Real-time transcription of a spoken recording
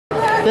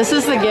This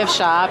is the gift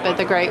shop at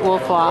the Great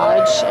Wolf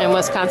Lodge in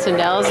Wisconsin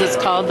Dells. It's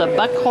called the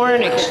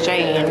Buckhorn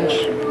Exchange.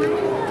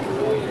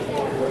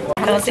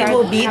 It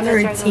will be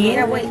 13.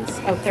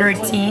 Oh,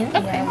 13.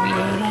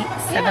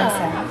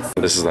 $87.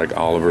 This is like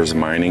Oliver's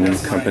Mining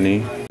Company.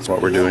 That's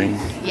what we're doing.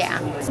 Yeah.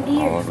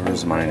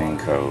 Oliver's Mining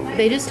Co.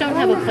 They just don't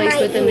have a place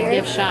within the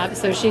gift shop,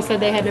 so she said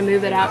they had to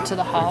move it out to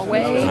the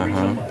hallway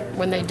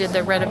when they did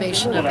the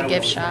renovation of the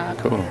gift shop.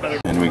 Cool.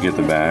 And we get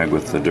the bag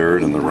with the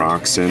dirt and the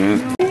rocks in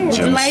it,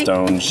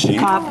 gemstone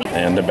sheet,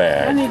 and a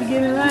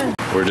bag.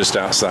 We're just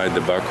outside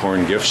the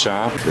Buckhorn gift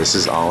shop. This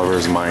is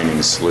Oliver's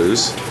Mining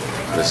Sluice.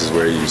 This is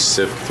where you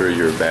sift through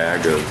your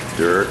bag of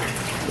dirt,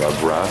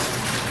 of rough,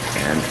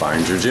 and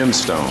find your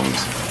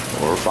gemstones,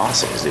 or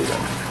fossils even.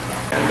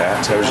 And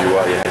that tells you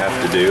what you have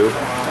to do.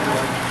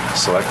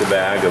 Select a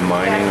bag of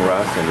mining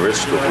rough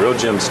enriched with real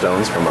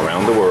gemstones from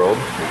around the world.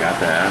 We got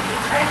that.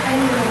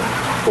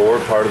 Pour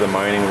part of the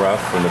mining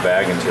rough from the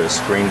bag into a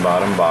screen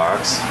bottom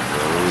box.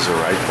 Those are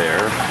right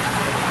there.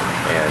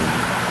 And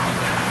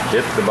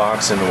dip the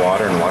box in the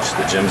water and watch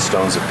the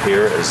gemstones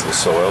appear as the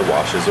soil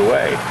washes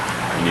away.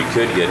 And you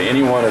could get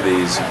any one of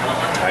these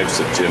types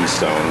of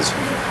gemstones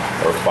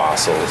or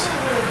fossils.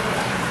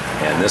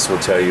 And this will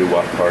tell you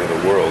what part of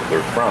the world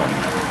they're from.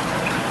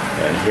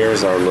 And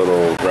here's our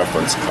little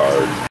reference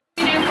card.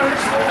 So you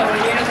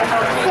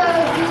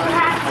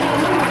have to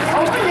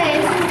open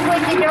this,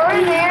 put the door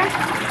in there,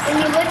 and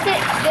you lift it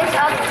this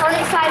up, turn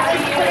it sideways,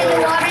 put it in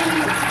the water, and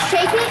you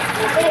shake it,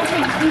 and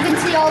you can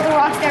see all the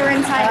rocks that are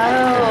inside.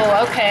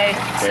 Oh, okay.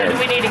 So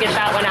we need to get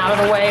that one out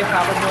of the way,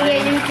 probably.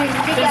 Yeah, you can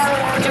get that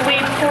one. Do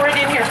we pour it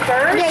in here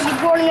first? Yeah, you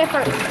pour it in there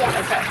first. Yeah.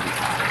 Okay.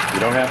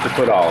 You don't have to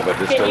put all of it,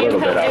 just a little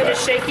bit of it. Can you help do the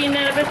shaking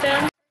of it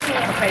then?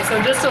 Yeah. Okay,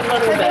 so just a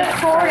little bit.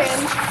 Pour in.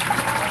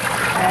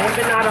 Okay,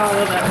 but not all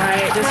of it,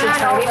 right? Just a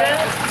tiny bit?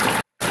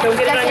 Don't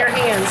get it on your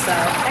hands,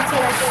 though. That's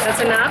it. That's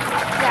enough?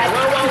 Yeah.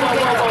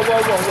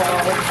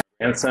 Whoa.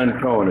 Grandson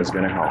Cohen is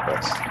going to help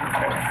us.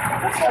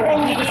 So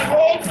then you just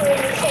lift it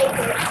and shake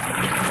it.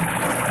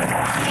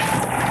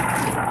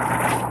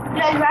 You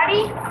guys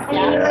ready? And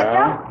then you lift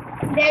up.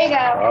 There you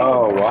go.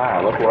 Oh,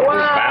 wow. Look what we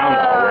found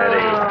already.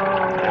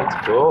 That's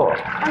cool.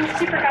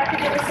 She forgot to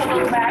give us some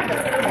on the back.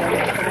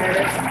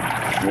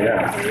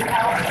 Yeah.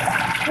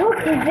 Look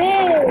at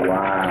this.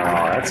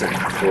 Wow, that's a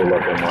cool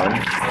looking one.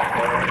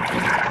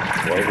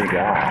 What do we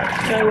got?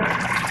 So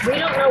we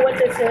don't know what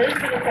this is,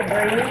 but it's a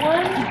green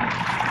one.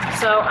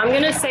 So I'm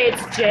going to say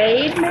it's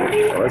jade,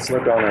 maybe? Let's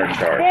look on our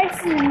chart. This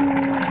is...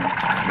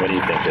 What do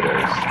you think it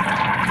is?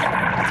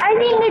 I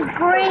think it's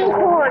green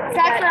quartz.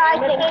 That's what I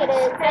think it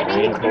is. I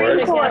think it's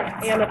green quartz.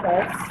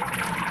 Amethyst.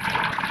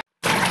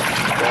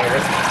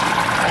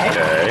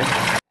 Okay.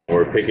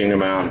 We're picking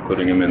them out and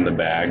putting them in the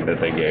bag that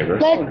they gave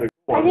us. I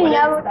think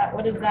that.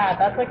 What is that?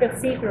 That's like a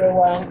see-through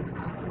one.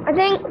 I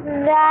think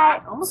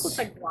that. Almost looks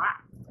like glass.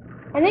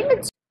 I think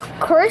it's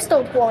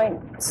crystal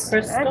points.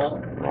 Crystal?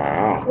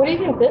 Wow. What do you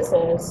think this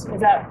is? Is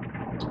that...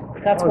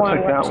 That's one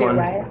or two,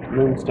 right?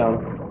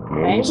 Moonstone.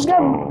 I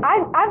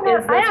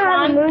don't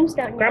have a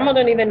moonstone yet. Grandma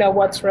don't even know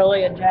what's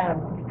really a gem.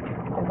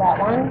 Is that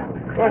one?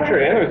 Not sure.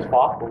 I know it's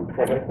possible.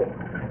 But it's a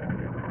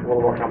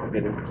little more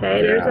complicated.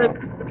 Okay, there's a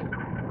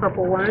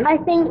purple one. I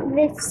think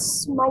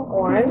this might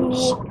Orange.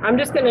 be... I'm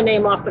just going to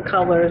name off the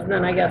colors, and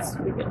then I guess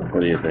we can What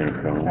do you think,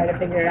 Cohen? try to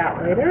figure it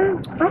out later.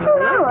 I don't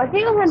know. I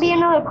think it's going to be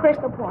another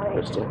crystal point.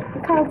 Crystal.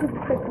 Because it's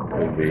crystal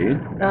point. Could be.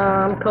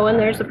 Cohen,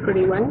 there's a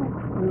pretty one.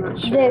 I'm not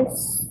sure.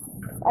 This,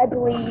 I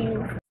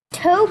believe,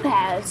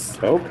 topaz.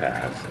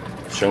 Topaz.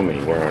 Show me.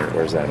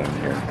 Where's that on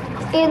here?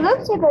 It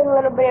looks like a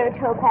little bit of a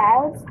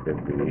topaz.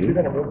 Could be. You're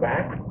gonna move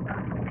back?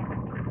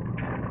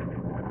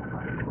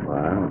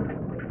 Wow.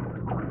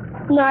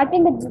 No, I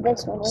think it's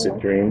this one.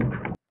 Citrine.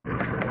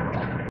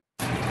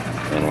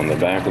 And on the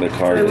back of the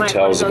card, it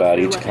tells about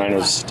each kind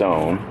of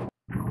stone,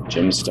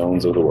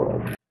 gemstones of the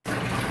world.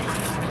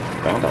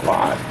 Found a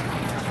lot.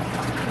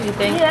 You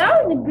think? Yeah,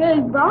 that was a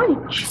good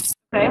bunch.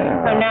 Okay,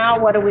 Yeah. so now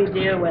what do we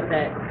do with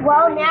it?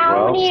 Well,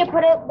 now we need to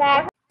put it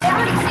back. I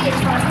already see it.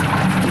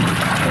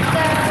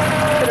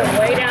 Put it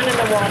way down in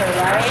the water,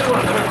 right?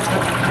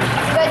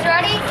 You guys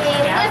ready?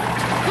 And lift.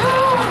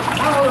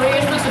 Oh,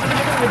 you're supposed to put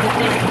it with the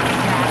thing.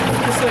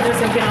 Just so it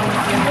doesn't get on the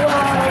floor.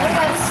 Wow, we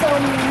got so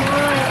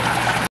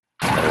much.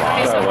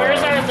 Okay, so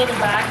where's our little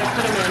bag? Let's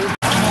put them in.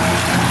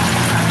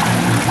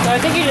 So I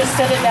think you just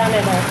set it down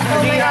in there.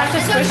 Oh my gosh,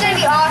 this one's going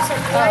to be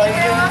awesome. Ready,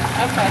 Grandma?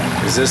 Okay.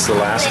 Is this the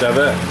last of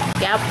it?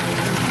 Yep.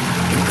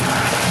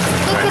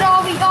 Look at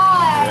all we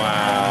got.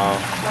 Wow.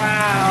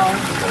 Wow.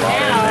 A lot in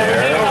Now,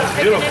 there. let's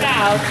figure it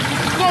out.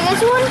 Yeah, this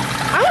one.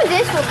 I want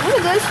this one.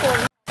 Look at this one.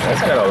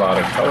 That's got a lot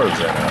of colors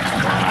in it.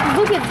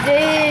 Look at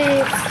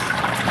this.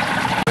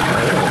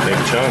 Oh, big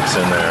chunks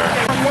in there.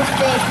 This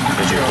big.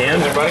 Is your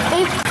cans, everybody?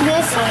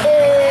 This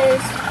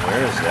is.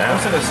 Where is Most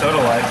that? of the soda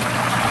light,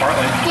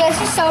 partly. Yeah, it's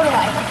just soda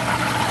light.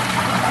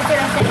 That's what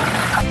I think.